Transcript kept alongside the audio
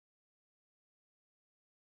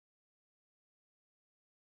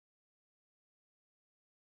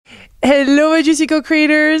Hello, my Juicy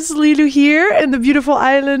Co-creators. Lilou here in the beautiful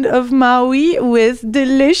island of Maui with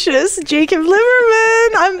delicious Jacob Liberman.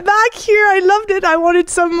 I'm back here. I loved it. I wanted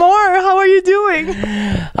some more. How are you doing?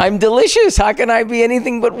 I'm delicious. How can I be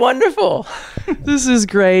anything but wonderful? This is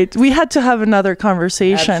great. We had to have another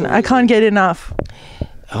conversation. Absolutely. I can't get enough.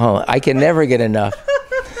 Oh, I can never get enough.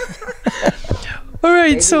 All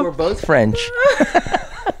right, Maybe so we're both French.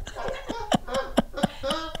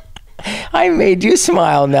 I made you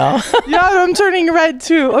smile now. Yeah, I'm turning red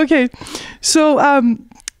too. Okay, so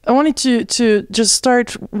I wanted to just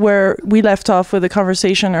start where we left off with the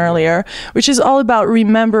conversation earlier, which is all about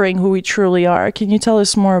remembering who we truly are. Can you tell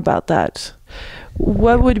us more about that?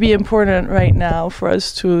 What would be important right now for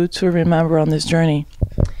us to remember on this journey?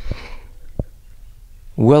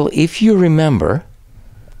 Well, if you remember,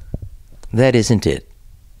 that isn't it.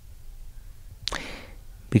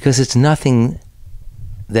 Because it's nothing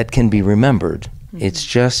that can be remembered. Mm-hmm. It's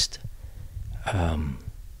just,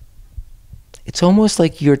 it's almost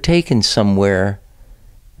like you're taken somewhere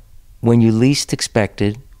when you least expect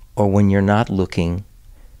it or when you're not looking.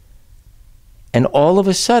 And all of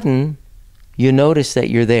a sudden, you notice that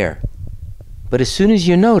you're there. But as soon as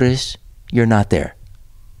you notice, you're not there.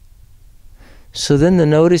 So then the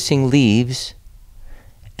noticing leaves,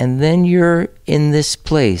 and then you're in this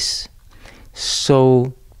place.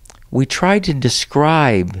 So we try to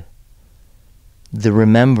describe the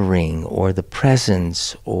remembering or the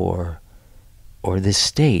presence or this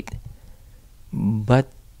state, but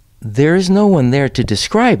there is no one there to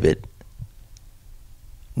describe it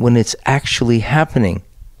when it's actually happening.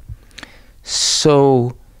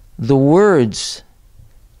 So the words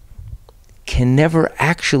can never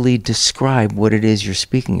actually describe what it is you're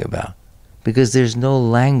speaking about because there's no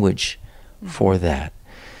language for that.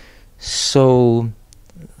 So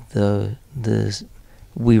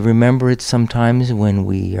we remember it sometimes when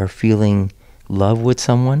we are feeling love with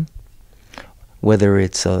someone, whether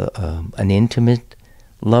it's an intimate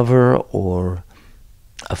lover or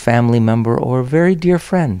a family member or a very dear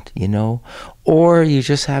friend, you know, or you're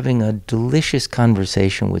just having a delicious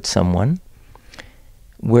conversation with someone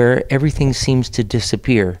where everything seems to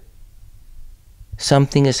disappear.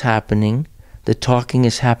 Something is happening, the talking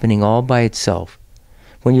is happening all by itself.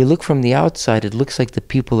 When you look from the outside, it looks like the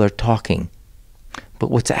people are talking.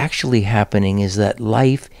 But what's actually happening is that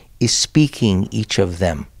life is speaking each of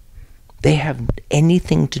them. They have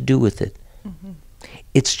anything to do with it. Mm-hmm.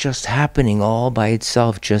 It's just happening all by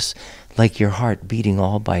itself, just like your heart beating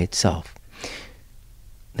all by itself.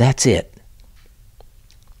 That's it.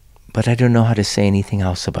 But I don't know how to say anything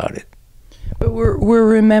else about it. But we're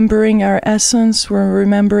remembering our essence. We're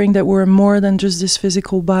remembering that we're more than just this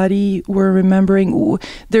physical body. We're remembering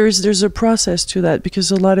there's a process to that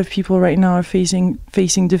because a lot of people right now are facing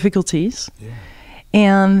difficulties,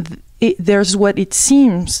 and there's what it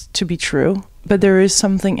seems to be true, but there is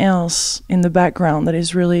something else in the background that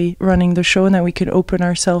is really running the show and that we could open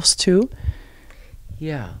ourselves to.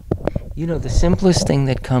 Yeah, you know, the simplest thing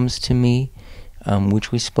that comes to me,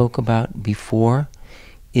 which we spoke about before,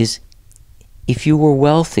 is if you were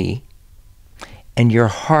wealthy and your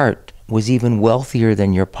heart was even wealthier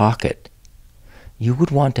than your pocket, you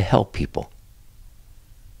would want to help people.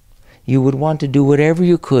 You would want to do whatever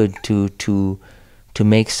you could to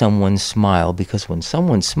make someone smile, because when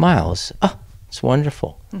someone smiles, it's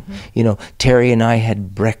wonderful. Mm-hmm. You know, Terry and I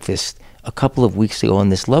had breakfast a couple of weeks ago,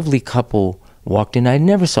 and this lovely couple walked in. I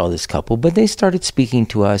never saw this couple, but they started speaking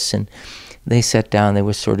to us, and they sat down. They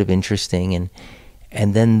were sort of interesting,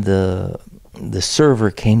 and then the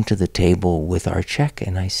server came to the table with our check,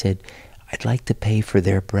 and I said, I'd like to pay for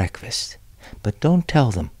their breakfast, but don't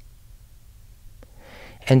tell them.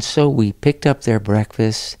 And so we picked up their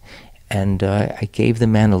breakfast, and I gave the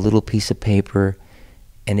man a little piece of paper,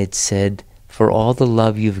 and it said, for all the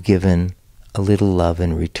love you've given, a little love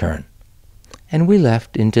in return. And we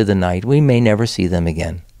left into the night. We may never see them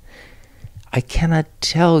again. I cannot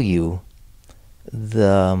tell you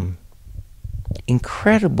the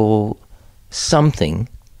incredible something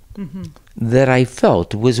that I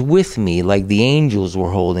felt was with me, like the angels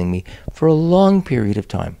were holding me for a long period of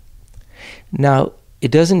time. Now,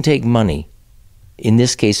 it doesn't take money. In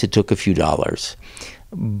this case, it took a few dollars.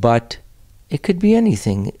 But it could be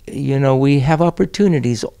anything. You know, we have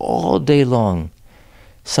opportunities all day long.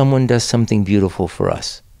 Someone does something beautiful for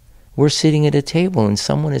us. We're sitting at a table and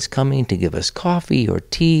someone is coming to give us coffee or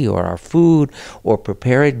tea or our food or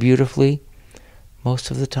prepare it beautifully.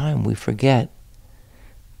 Most of the time we forget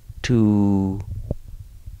to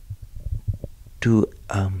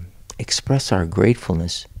express our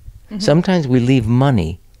gratefulness. Mm-hmm. Sometimes we leave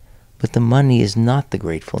money, but the money is not the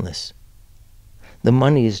gratefulness. The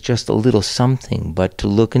money is just a little something, but to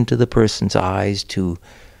look into the person's eyes, to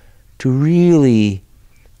really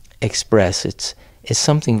express, it's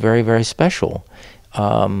something very, very special.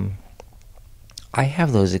 I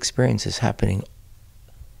have those experiences happening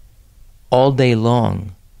all day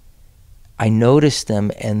long. I notice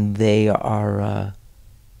them, and they are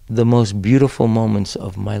the most beautiful moments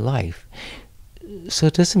of my life. So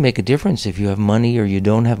it doesn't make a difference if you have money or you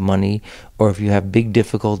don't have money, or if you have big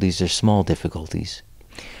difficulties or small difficulties.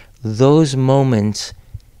 Those moments,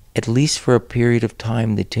 at least for a period of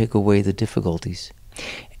time, they take away the difficulties.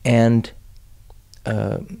 And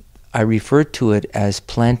I refer to it as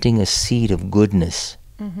planting a seed of goodness.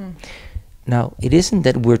 Mm-hmm. Now, it isn't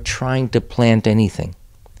that we're trying to plant anything.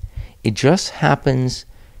 It just happens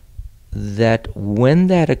that when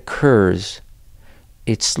that occurs,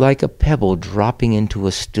 it's like a pebble dropping into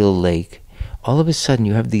a still lake. All of a sudden,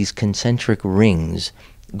 you have these concentric rings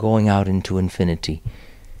going out into infinity.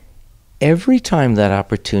 Every time that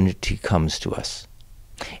opportunity comes to us,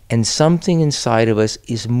 and something inside of us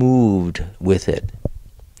is moved with it,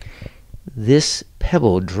 this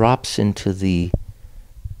pebble drops into the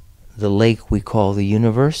lake we call the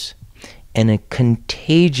universe, and a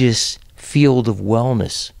contagious field of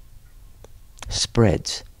wellness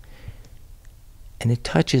spreads. And it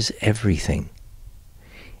touches everything.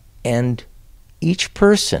 And each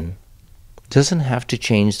person doesn't have to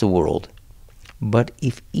change the world, but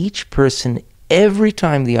if each person, every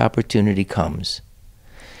time the opportunity comes,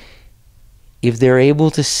 if they're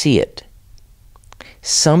able to see it,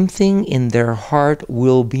 something in their heart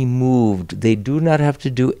will be moved. They do not have to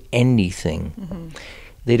do anything. Mm-hmm.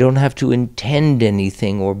 They don't have to intend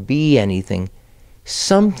anything or be anything.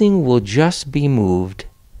 Something will just be moved,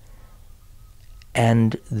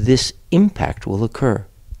 and this impact will occur.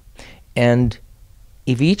 And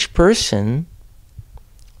if each person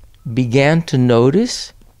began to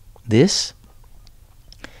notice this,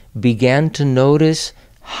 began to notice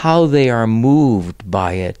how they are moved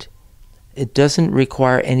by it, it doesn't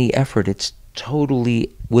require any effort. It's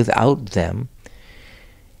totally without them.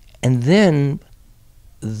 And then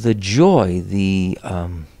the joy, the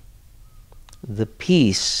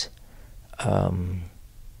peace, I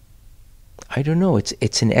don't know,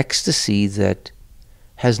 it's an ecstasy that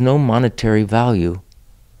has no monetary value,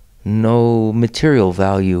 no material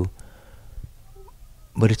value,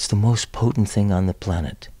 but it's the most potent thing on the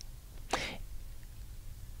planet.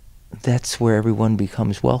 That's where everyone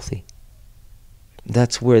becomes wealthy.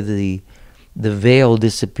 That's where the veil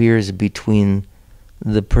disappears between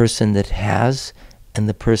the person that has and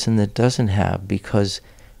the person that doesn't have, because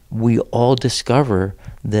we all discover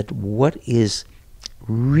that what is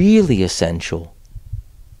really essential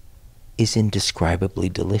is indescribably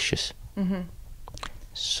delicious. Mm-hmm.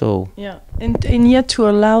 So yeah, and yet to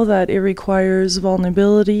allow that, it requires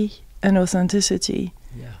vulnerability and authenticity.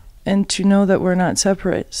 Yeah. And to know that we're not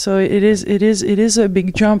separate. So it is a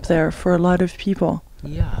big jump there for a lot of people.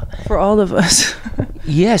 Yeah. For all of us.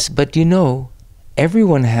 Yes, but you know,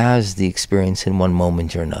 everyone has the experience in one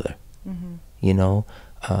moment or another. Mm-hmm. You know?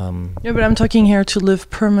 Yeah, but I'm talking here to live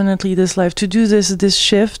permanently this life, to do this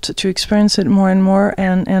shift, to experience it more and more,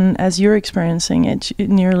 and as you're experiencing it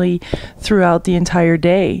nearly throughout the entire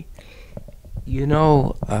day. You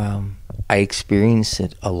know, I experience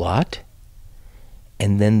it a lot.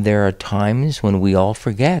 And then there are times when we all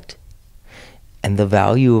forget. And the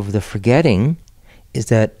value of the forgetting is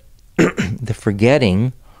that the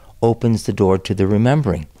forgetting opens the door to the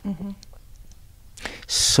remembering. Mm-hmm.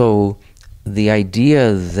 So the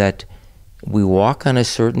idea that we walk on a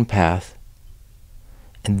certain path,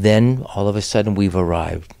 and then all of a sudden we've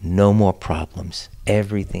arrived. No more problems.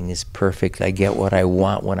 Everything is perfect. I get what I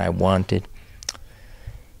want when I want it.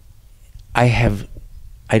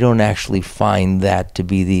 I don't actually find that to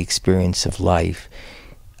be the experience of life.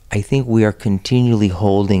 I think we are continually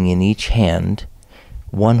holding in each hand,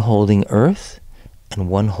 one holding earth and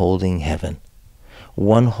one holding heaven.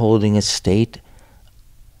 One holding a state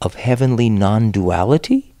of heavenly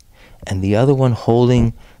non-duality, and the other one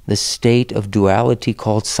holding the state of duality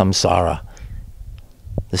called samsara,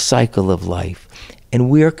 the cycle of life. And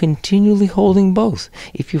we are continually holding both.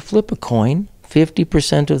 If you flip a coin,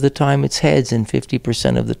 50% of the time it's heads and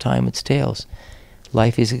 50% of the time it's tails.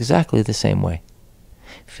 Life is exactly the same way.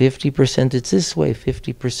 50% it's this way,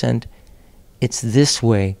 50% it's this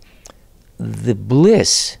way. The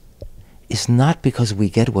bliss is not because we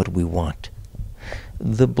get what we want.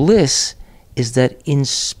 The bliss is that in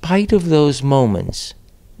spite of those moments,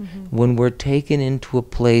 mm-hmm. when we're taken into a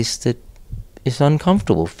place that is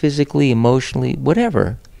uncomfortable, physically, emotionally,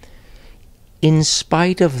 whatever, in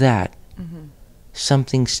spite of that, mm-hmm.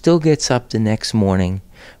 something still gets up the next morning,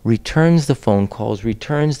 returns the phone calls,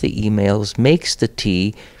 returns the emails, makes the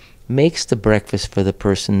tea, makes the breakfast for the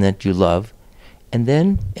person that you love, and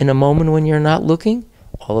then in a moment when you're not looking,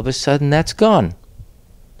 all of a sudden that's gone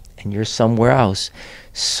and you're somewhere else.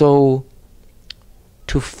 So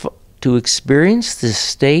to experience this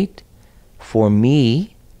state for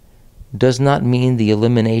me does not mean the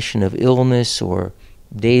elimination of illness or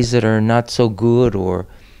days that are not so good or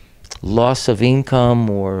loss of income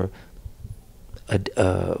or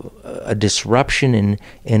a disruption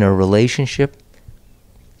in a relationship.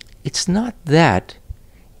 It's not that.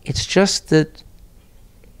 It's just that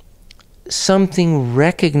something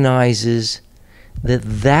recognizes that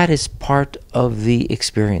that is part of the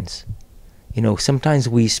experience. You know, sometimes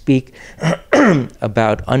we speak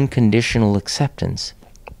about unconditional acceptance.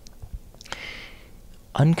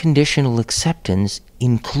 Unconditional acceptance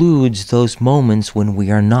includes those moments when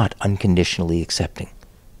we are not unconditionally accepting.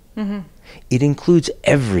 Mm-hmm. It includes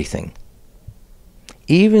everything.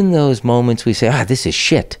 Even those moments we say, this is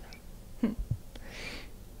shit.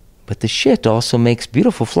 But the shit also makes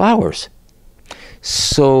beautiful flowers.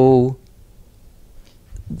 So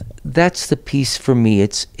that's the piece for me.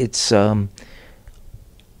 It's a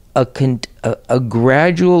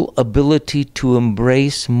gradual ability to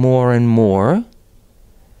embrace more and more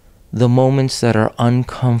the moments that are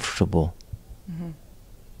uncomfortable. Mm-hmm.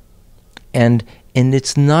 And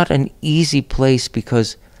it's not an easy place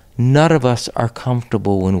because none of us are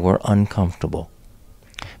comfortable when we're uncomfortable.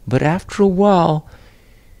 But after a while,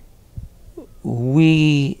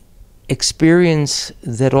 we experience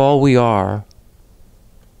that all we are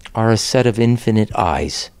a set of infinite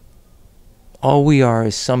eyes. All we are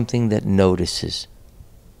is something that notices.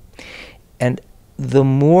 And the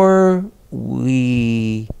more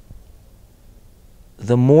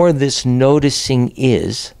this noticing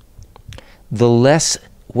is, the less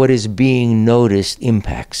what is being noticed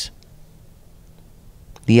impacts.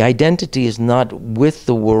 The identity is not with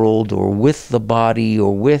the world or with the body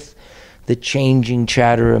or with the changing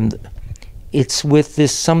chatter. It's with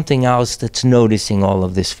this something else that's noticing all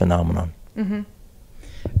of this phenomenon. Mm-hmm.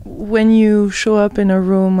 When you show up in a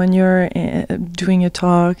room, when you're doing a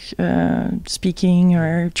talk, speaking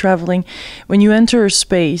or traveling, when you enter a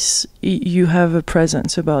space, you have a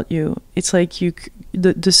presence about you. It's like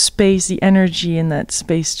the space, the energy in that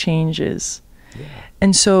space changes. Yeah.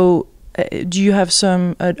 And so do you have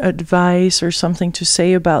some advice or something to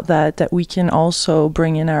say about that we can also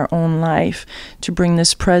bring in our own life to bring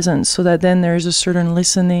this presence, so that then there's a certain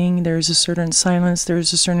listening, there's a certain silence,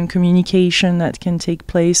 there's a certain communication that can take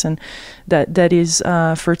place, and that is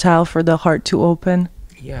fertile for the heart to open?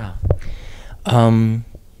 Yeah.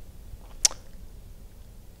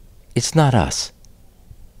 It's not us.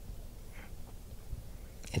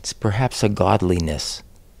 It's perhaps a godliness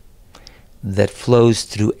that flows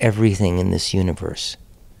through everything in this universe.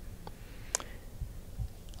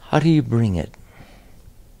 How do you bring it?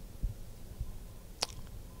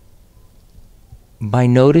 By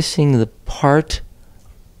noticing the part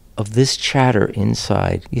of this chatter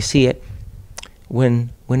inside. You see it when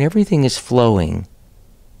everything is flowing,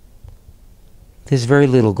 there's very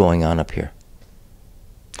little going on up here.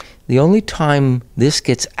 The only time this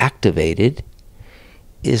gets activated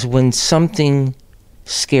is when something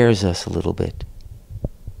scares us a little bit.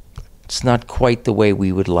 It's not quite the way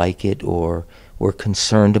we would like it, or we're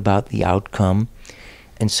concerned about the outcome.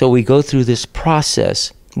 And so we go through this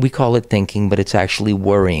process. We call it thinking, but it's actually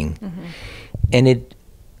worrying. Mm-hmm. And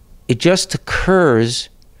it just occurs,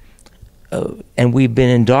 and we've been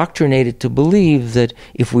indoctrinated to believe that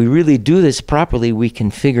if we really do this properly, we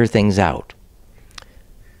can figure things out.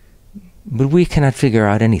 But we cannot figure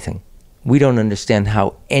out anything. We don't understand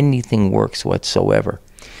how anything works whatsoever.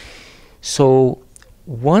 So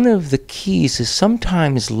one of the keys is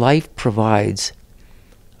sometimes life provides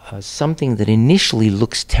something that initially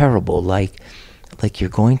looks terrible, like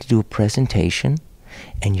you're going to do a presentation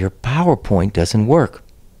and your PowerPoint doesn't work.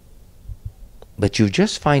 But you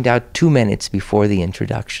just find out 2 minutes before the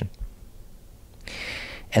introduction.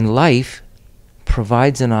 And life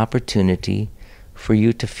provides an opportunity for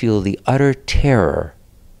you to feel the utter terror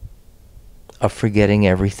of forgetting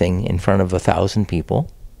everything in front of 1,000 people.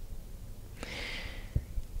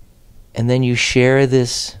 And then you share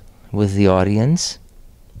this with the audience,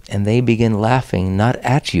 and they begin laughing, not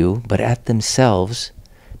at you, but at themselves,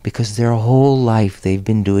 because their whole life they've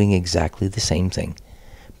been doing exactly the same thing,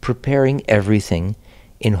 preparing everything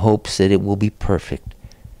in hopes that it will be perfect.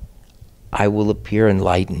 I will appear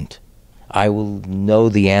enlightened. I will know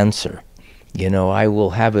the answer. I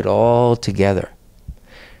will have it all together.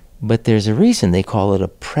 But there's a reason they call it a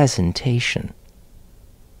presentation.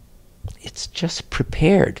 it's just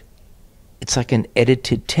prepared. It's like an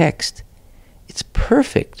edited text. It's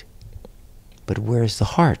perfect. But where's the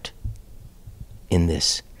heart in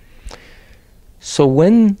this? So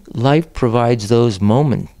when life provides those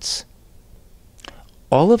moments,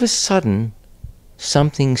 all of a sudden,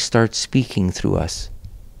 something starts speaking through us.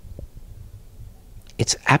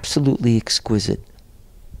 It's absolutely exquisite.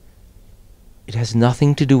 It has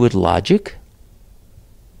nothing to do with logic.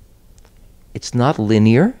 It's not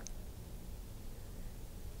linear.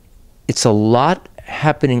 It's a lot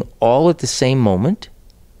happening all at the same moment.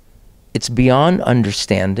 It's beyond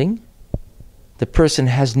understanding. The person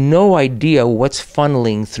has no idea what's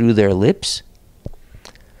funneling through their lips.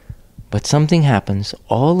 But something happens.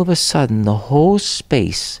 All of a sudden, the whole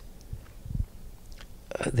space,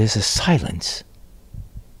 there's a silence.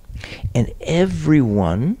 And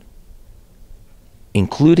everyone,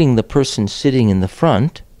 including the person sitting in the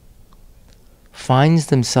front, finds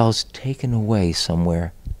themselves taken away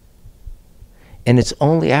somewhere. And it's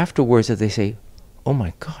only afterwards that they say, oh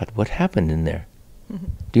my God, what happened in there?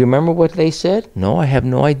 Do you remember what they said? No, I have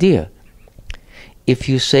no idea. If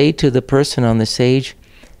you say to the person on the stage,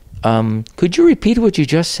 could you repeat what you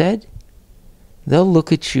just said? They'll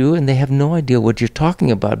look at you and they have no idea what you're talking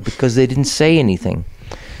about because they didn't say anything.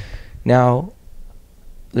 Now,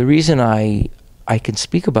 the reason I can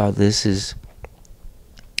speak about this is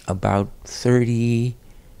about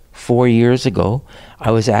 34 years ago,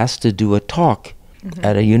 I was asked to do a talk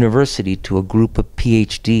at a university to a group of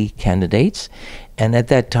PhD candidates. And at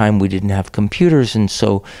that time, we didn't have computers. And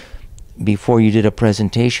so before you did a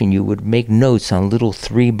presentation, you would make notes on little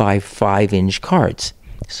 3-by-5-inch cards.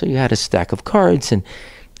 So you had a stack of cards, and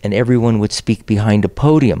everyone would speak behind a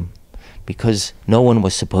podium because no one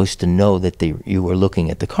was supposed to know that you were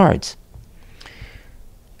looking at the cards.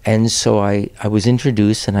 And so I was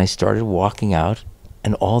introduced, and I started walking out,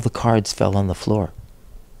 and all the cards fell on the floor.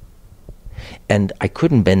 And I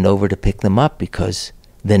couldn't bend over to pick them up because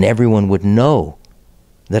then everyone would know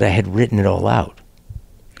that I had written it all out.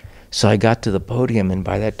 So I got to the podium, and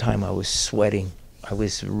by that time I was sweating. I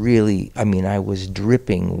was really, I was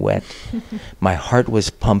dripping wet. My heart was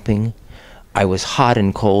pumping. I was hot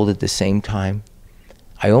and cold at the same time.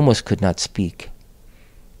 I almost could not speak.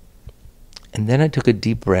 And then I took a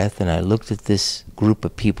deep breath, and I looked at this group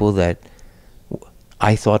of people that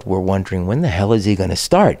I thought were wondering, when the hell is he going to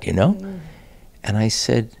start, you know? And I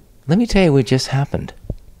said, let me tell you what just happened.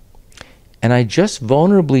 And I just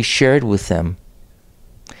vulnerably shared with them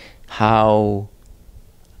how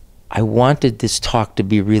I wanted this talk to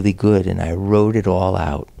be really good, and I wrote it all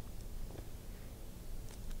out.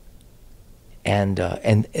 And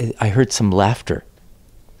I heard some laughter,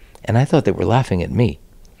 and I thought they were laughing at me.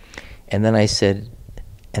 And then I said,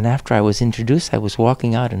 and after I was introduced, I was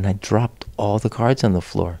walking out, and I dropped all the cards on the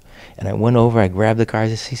floor. And I went over, I grabbed the cards,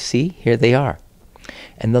 and I said, see, here they are.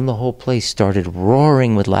 And then the whole place started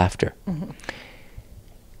roaring with laughter.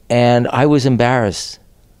 And I was embarrassed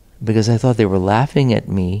because I thought they were laughing at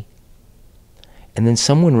me. And then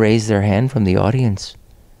someone raised their hand from the audience,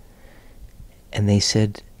 and they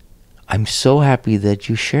said, I'm so happy that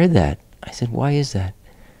you shared that. I said, why is that?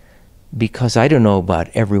 Because I don't know about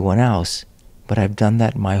everyone else, but I've done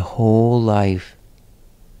that my whole life.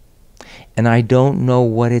 And I don't know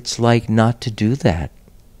what it's like not to do that.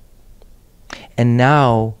 And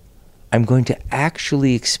now I'm going to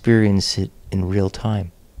actually experience it in real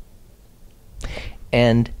time.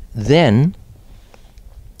 And then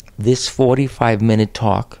this 45-minute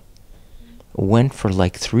talk went for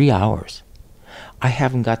like 3 hours. I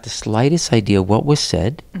haven't got the slightest idea what was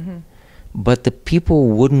said, but the people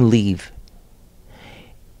wouldn't leave.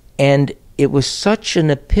 And it was such an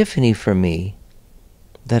epiphany for me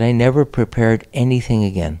that I never prepared anything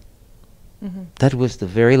again. That was the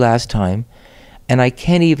very last time. And I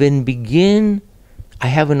can't even begin. I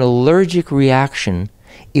have an allergic reaction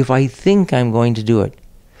if I think I'm going to do it.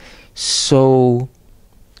 So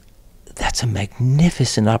that's a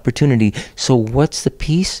magnificent opportunity. So what's the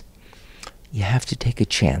piece? You have to take a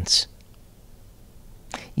chance.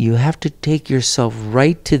 You have to take yourself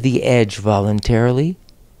right to the edge voluntarily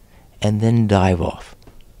and then dive off.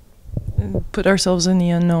 Put ourselves in the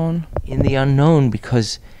unknown. In the unknown,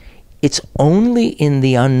 because it's only in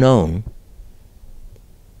the unknown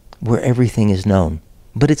where everything is known.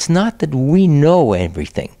 But it's not that we know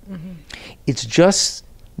everything. It's just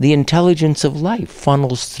the intelligence of life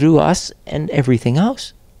funnels through us and everything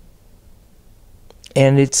else.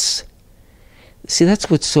 And it's, see, that's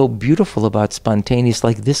what's so beautiful about spontaneous,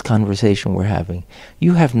 like this conversation we're having.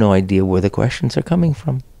 You have no idea where the questions are coming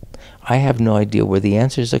from. I have no idea where the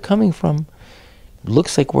answers are coming from.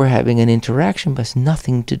 looks like we're having an interaction, but it's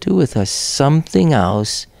nothing to do with us. Something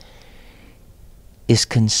else is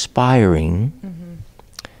conspiring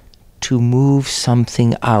to move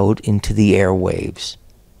something out into the airwaves.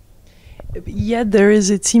 Yet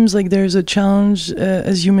it seems like there's a challenge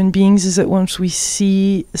as human beings, is that once we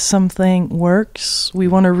see something works, we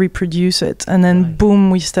want to reproduce it, and then boom,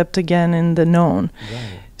 we stepped again in the known.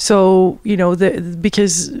 So,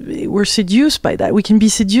 because we're seduced by that. We can be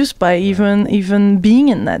seduced by even being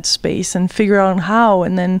in that space and figure out how,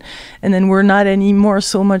 and then we're not anymore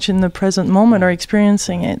so much in the present moment or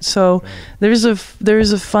experiencing it. So there's a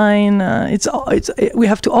fine. We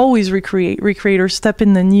have to always recreate or step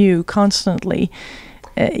in the new constantly,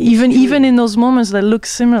 even in those moments that look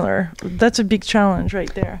similar. That's a big challenge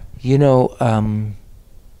right there.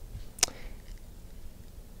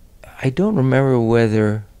 I don't remember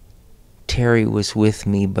whether Terry was with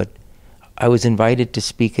me, but I was invited to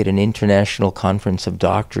speak at an international conference of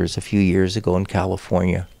doctors a few years ago in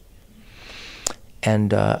California.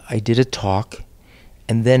 And I did a talk,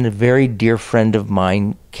 and then a very dear friend of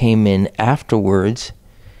mine came in afterwards,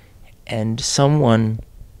 and someone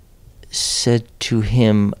said to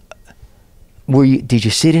him, did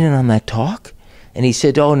you sit in on that talk? And he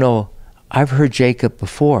said, oh no, I've heard Jacob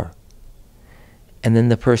before. And then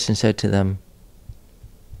the person said to them,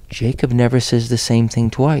 Jacob never says the same thing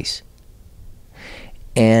twice.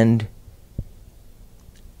 And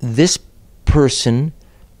this person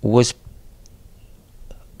was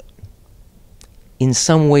in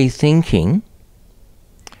some way thinking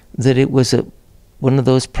that it was one of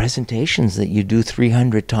those presentations that you do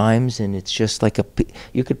 300 times and it's just like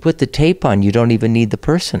you could put the tape on, you don't even need the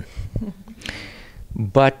person.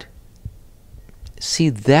 But see,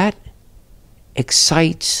 that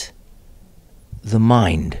excites the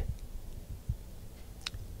mind,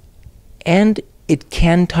 and it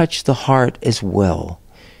can touch the heart as well.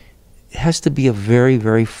 It has to be a very,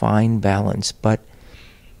 very fine balance. But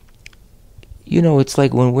it's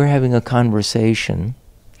like when we're having a conversation,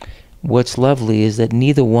 what's lovely is that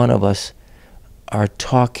neither one of us are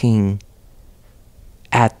talking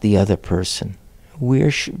at the other person. We're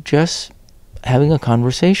just having a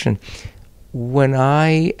conversation. When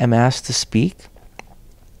I am asked to speak,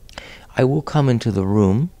 I will come into the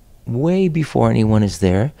room way before anyone is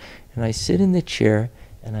there, and I sit in the chair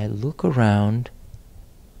and I look around,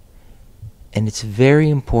 and it's very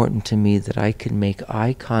important to me that I can make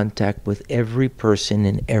eye contact with every person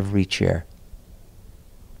in every chair,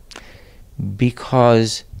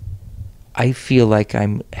 because I feel like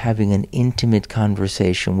I'm having an intimate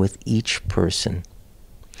conversation with each person,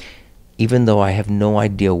 even though I have no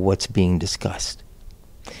idea what's being discussed.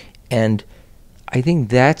 And I think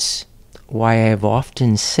that's why I have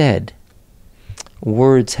often said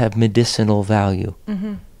words have medicinal value.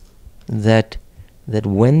 That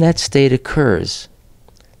when that state occurs,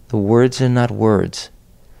 the words are not words.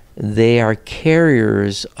 They are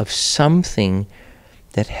carriers of something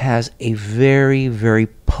that has a very, very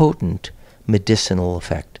potent medicinal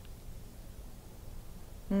effect.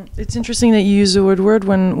 It's interesting that you use the word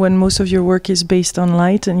when most of your work is based on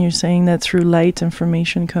light, and you're saying that through light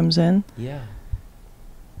information comes in. Yeah.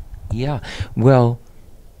 Well,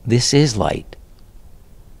 this is light.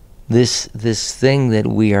 This thing that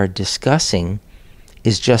we are discussing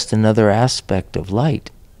is just another aspect of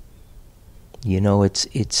light.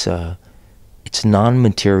 It's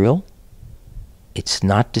non-material. It's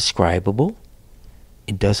not describable.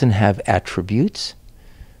 It doesn't have attributes.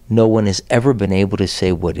 No one has ever been able to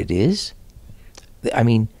say what it is. I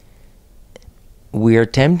mean, we are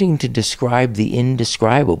attempting to describe the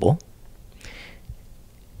indescribable,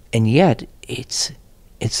 and yet it's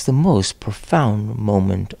the most profound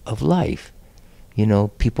moment of life.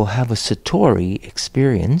 People have a satori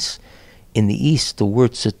experience. In the East, the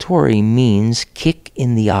word satori means kick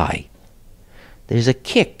in the eye. There's a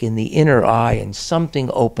kick in the inner eye and something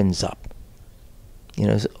opens up.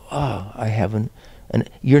 I haven't. And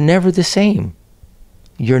you're never the same.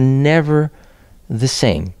 You're never the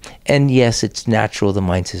same. And yes, it's natural. The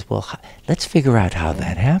mind says, well, let's figure out how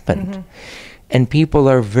that happened. And people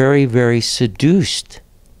are very, very seduced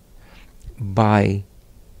by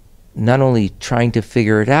not only trying to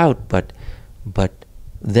figure it out, but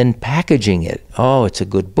then packaging it. Oh, it's a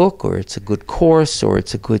good book, or it's a good course, or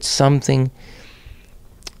it's a good something.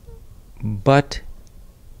 But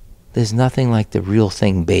there's nothing like the real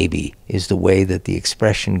thing, baby, is the way that the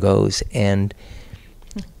expression goes. And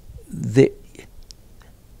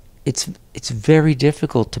it's very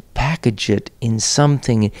difficult to package it in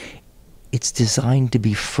something. It's designed to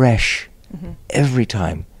be fresh every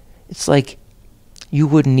time. It's like you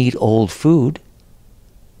wouldn't eat old food,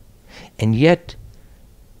 and yet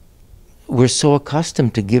we're so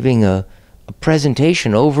accustomed to giving a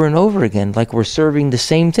presentation over and over again, like we're serving the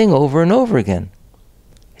same thing over and over again.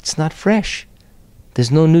 It's not fresh. There's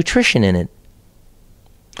no nutrition in it.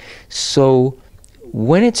 So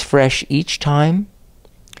when it's fresh each time,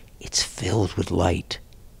 it's filled with light.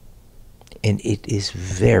 And it is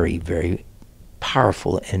very, very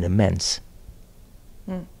powerful and immense.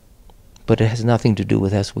 But it has nothing to do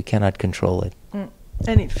with us. We cannot control it.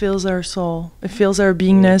 And it fills our soul. It fills our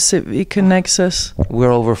beingness. It connects us.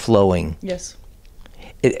 We're overflowing. Yes.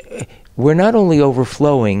 We're not only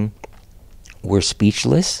overflowing, we're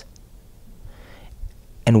speechless,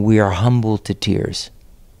 and we are humbled to tears.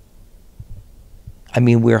 I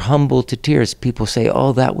mean, we're humbled to tears. People say,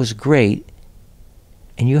 oh, that was great.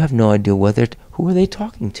 And you have no idea who are they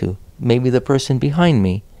talking to? Maybe the person behind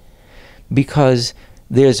me. Because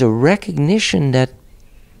there's a recognition that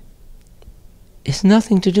it's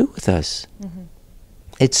nothing to do with us.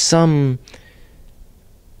 It's some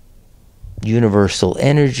universal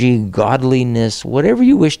energy, godliness, whatever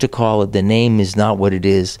you wish to call it. The name is not what it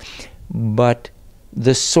is. But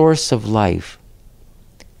the source of life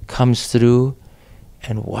comes through,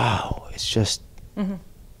 and wow, it's just...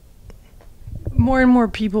 More and more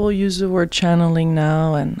people use the word channeling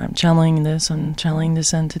now, and I'm channeling this, I'm channeling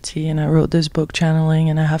this entity, and I wrote this book, Channeling,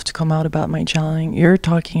 and I have to come out about my channeling. You're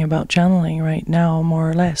talking about channeling right now, more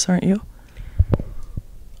or less, aren't you?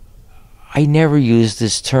 I never use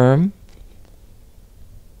this term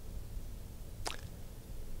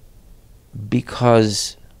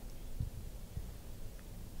because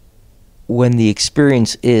when the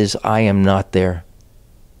experience is, I am not there.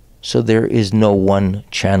 So there is no one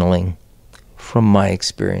channeling. From my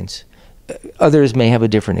experience. Others may have a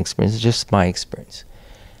different experience, it's just my experience.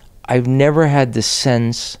 I've never had the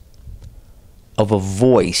sense of a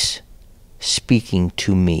voice speaking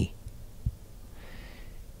to me.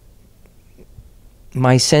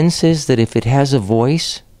 My sense is that if it has a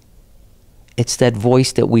voice, it's that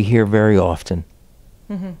voice that we hear very often.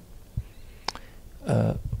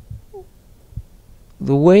 The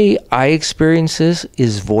way I experience this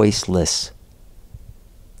is voiceless.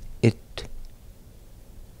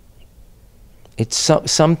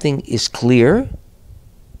 Something is clear,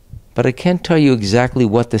 but I can't tell you exactly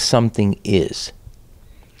what the something is.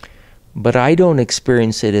 But I don't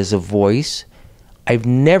experience it as a voice. I've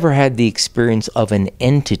never had the experience of an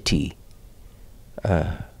entity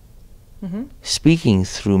speaking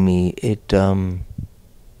through me.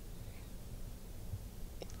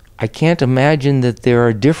 I can't imagine that there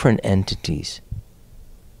are different entities.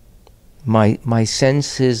 My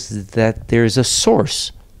sense is that there's a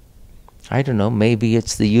source. I don't know, maybe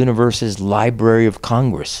it's the universe's Library of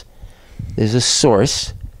Congress. There's a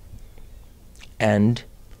source, and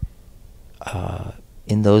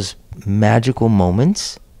in those magical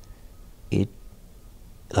moments,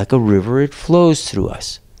 like a river, it flows through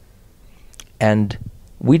us. And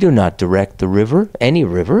we do not direct the river, any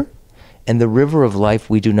river, and the river of life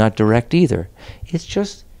we do not direct either.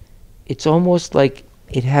 It's almost like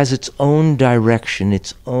it has its own direction,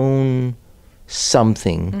 its own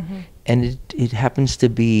something. And it happens to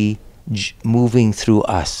be moving through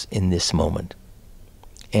us in this moment.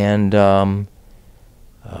 And,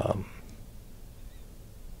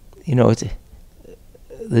 it's,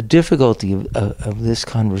 the difficulty of this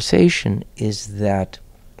conversation is that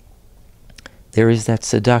there is that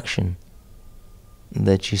seduction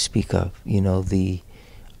that you speak of.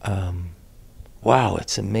 Wow,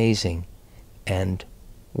 it's amazing. And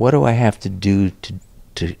what do I have to do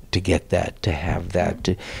to get that, to have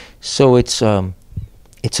that? So it's a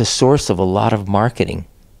source of a lot of marketing,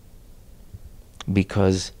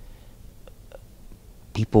 because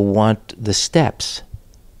people want the steps.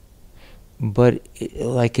 But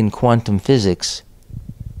like in quantum physics,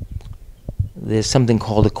 there's something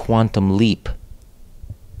called a quantum leap.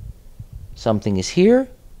 Something is here,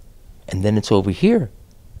 and then it's over here,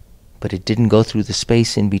 but it didn't go through the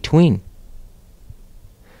space in between.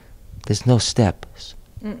 There's no steps.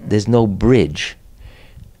 There's no bridge.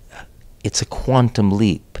 It's a quantum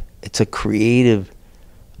leap. It's a creative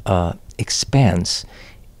expanse.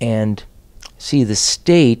 And see, the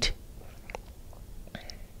state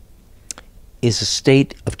is a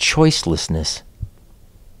state of choicelessness.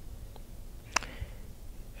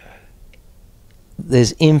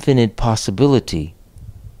 There's infinite possibility,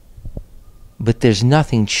 but there's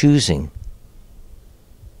nothing choosing.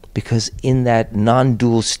 Because in that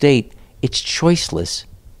non-dual state, it's choiceless.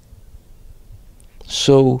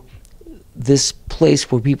 So this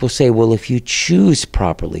place where people say, well, if you choose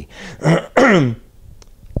properly,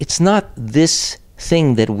 it's not this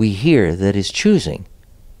thing that we hear that is choosing.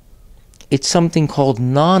 it's something called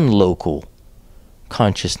non-local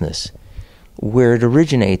consciousness, where it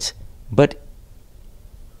originates. But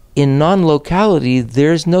in non-locality,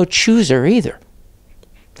 there's no chooser either.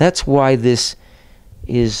 That's why this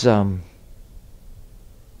is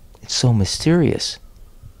it's so mysterious,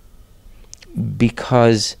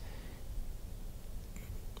 because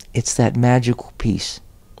it's that magical piece.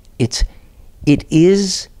 It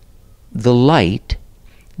is the light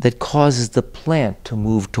that causes the plant to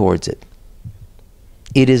move towards it.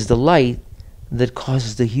 It is the light that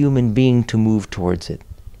causes the human being to move towards it.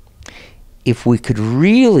 If we could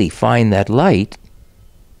really find that light,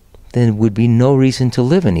 then there would be no reason to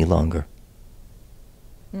live any longer.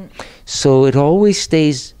 So it always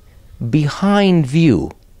stays behind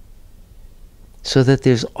view, so that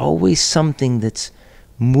there's always something that's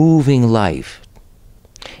moving life.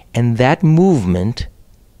 And that movement,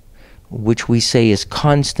 which we say is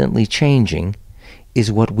constantly changing,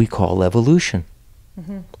 is what we call evolution.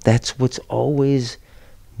 That's what's always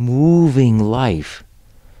moving life.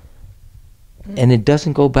 And it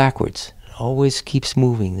doesn't go backwards. It always keeps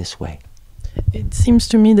moving this way. It seems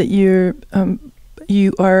to me that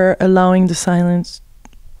you are allowing the silence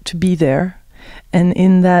to be there. And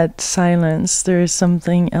in that silence, there is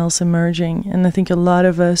something else emerging. And I think a lot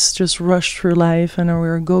of us just rush through life and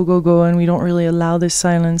we're go, go, go, and we don't really allow this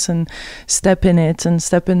silence and step in it and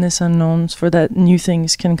step in this unknown for that new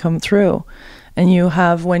things can come through. And you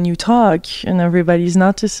have, when you talk, and everybody's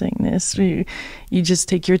noticing this, you just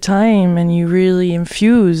take your time and you really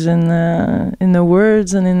infuse in the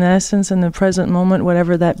words and in the essence and the present moment,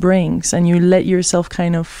 whatever that brings. And you let yourself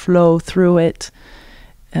kind of flow through it,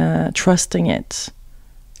 trusting it.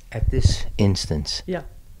 At this instance, yeah,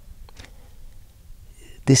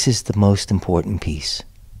 this is the most important piece.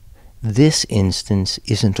 This instance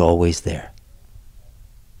isn't always there.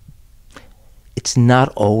 It's not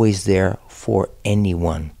always there for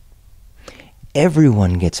anyone.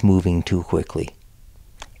 Everyone gets moving too quickly.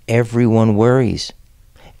 Everyone worries.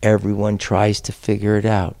 Everyone tries to figure it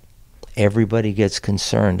out. Everybody gets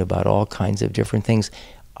concerned about all kinds of different things.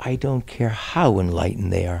 I don't care how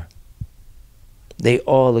enlightened they are. They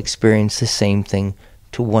all experience the same thing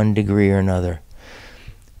to one degree or another.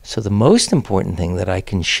 So the most important thing that I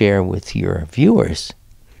can share with your viewers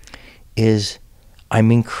is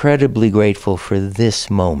I'm incredibly grateful for this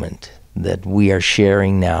moment that we are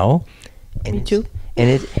sharing now. And Me too.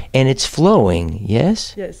 And it's flowing,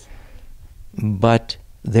 yes? Yes. But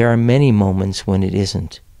there are many moments when it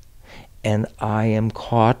isn't. And I am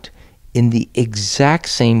caught in the exact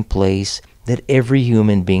same place that every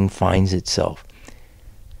human being finds itself.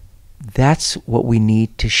 That's what we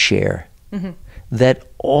need to share. That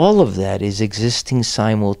all of that is existing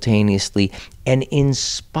simultaneously, and in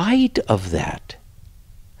spite of that,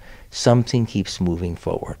 something keeps moving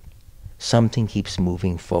forward. Something keeps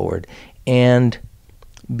moving forward. And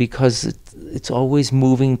because it's always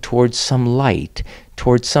moving towards some light,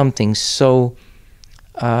 towards something. So,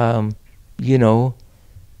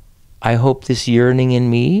 I hope this yearning in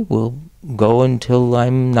me will go until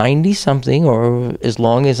I'm 90-something, or as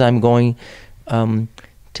long as I'm going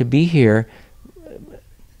to be here.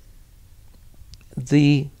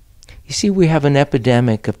 You see, we have an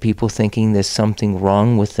epidemic of people thinking there's something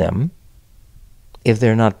wrong with them if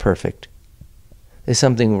they're not perfect. There's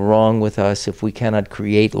something wrong with us if we cannot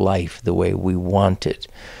create life the way we want it.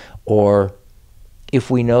 Or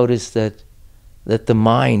if we notice that the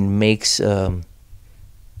mind makes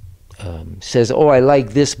says, oh, I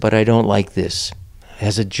like this, but I don't like this.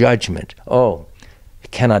 Has a judgment. Oh,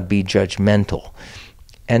 it cannot be judgmental.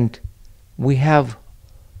 And we have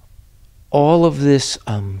all of this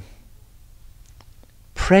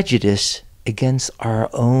prejudice against our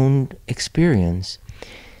own experience.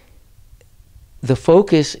 The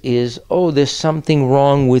focus is, oh, there's something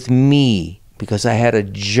wrong with me because I had a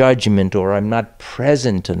judgment or I'm not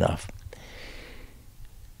present enough.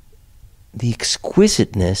 The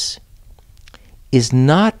exquisiteness is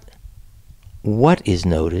not what is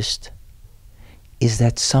noticed, is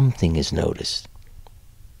that something is noticed.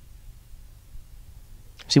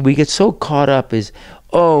 See, we get so caught up as,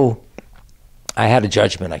 oh, I had a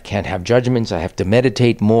judgment. I can't have judgments. I have to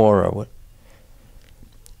meditate more or what.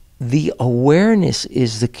 The awareness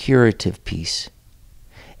is the curative piece.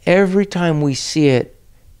 Every time we see it,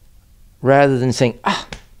 rather than saying,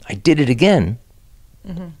 I did it again,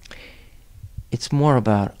 it's more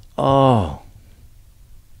about, oh,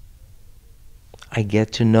 I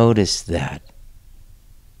get to notice that.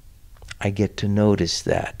 I get to notice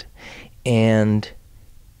that. And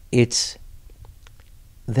that's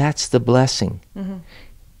the blessing.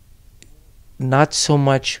 Not so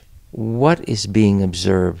much what is being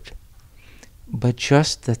observed, but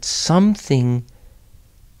just that something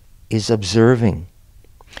is observing.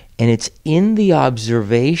 And it's in the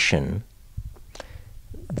observation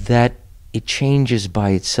that it changes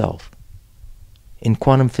by itself. In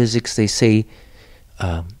quantum physics, they say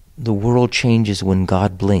the world changes when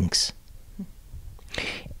God blinks.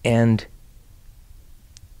 And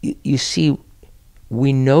you see,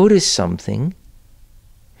 we notice something,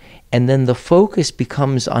 and then the focus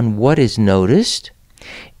becomes on what is noticed,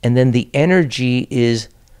 and then the energy is,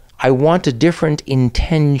 I want a different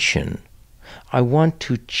intention. I want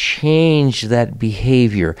to change that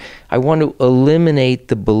behavior. I want to eliminate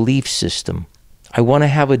the belief system. I want to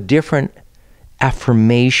have a different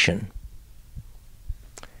affirmation.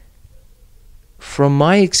 From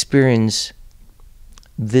my experience,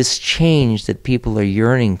 this change that people are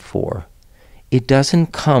yearning for, it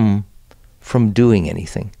doesn't come from doing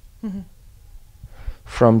anything. Mm-hmm.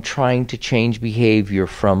 From trying to change behavior,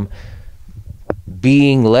 from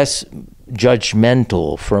being less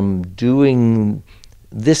judgmental, from doing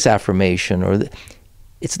this affirmation or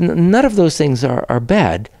it's none of those things are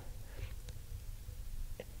bad.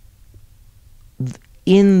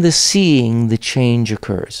 In the seeing, the change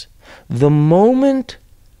occurs. The moment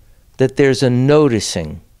that there's a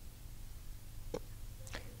noticing,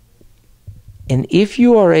 and if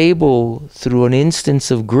you are able, through an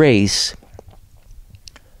instance of grace,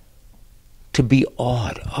 to be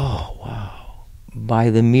awed, oh wow, by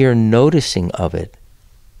the mere noticing of it,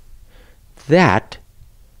 that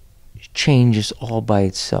changes all by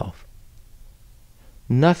itself.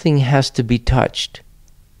 Nothing has to be touched.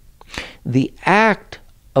 The act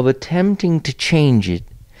of attempting to change it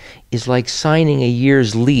is like signing a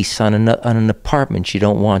year's lease on an apartment you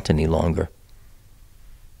don't want any longer.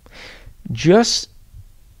 Just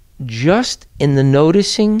in the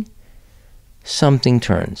noticing, something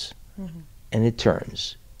turns. Mm-hmm. And it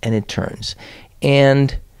turns, and it turns.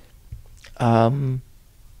 And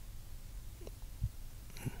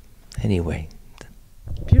anyway.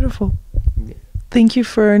 Beautiful. Yeah. Thank you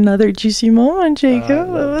for another juicy moment, Jacob.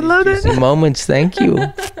 I would love it. Juicy moments, thank you.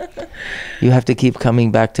 You have to keep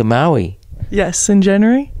coming back to Maui. Yes, in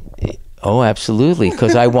January. Oh, absolutely,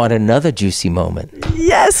 because I want another juicy moment.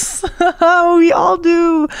 Yes, we all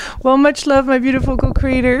do. Well, much love, my beautiful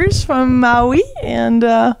co-creators from Maui. And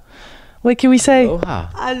what can we say? Aloha.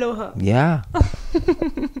 Aloha. Yeah.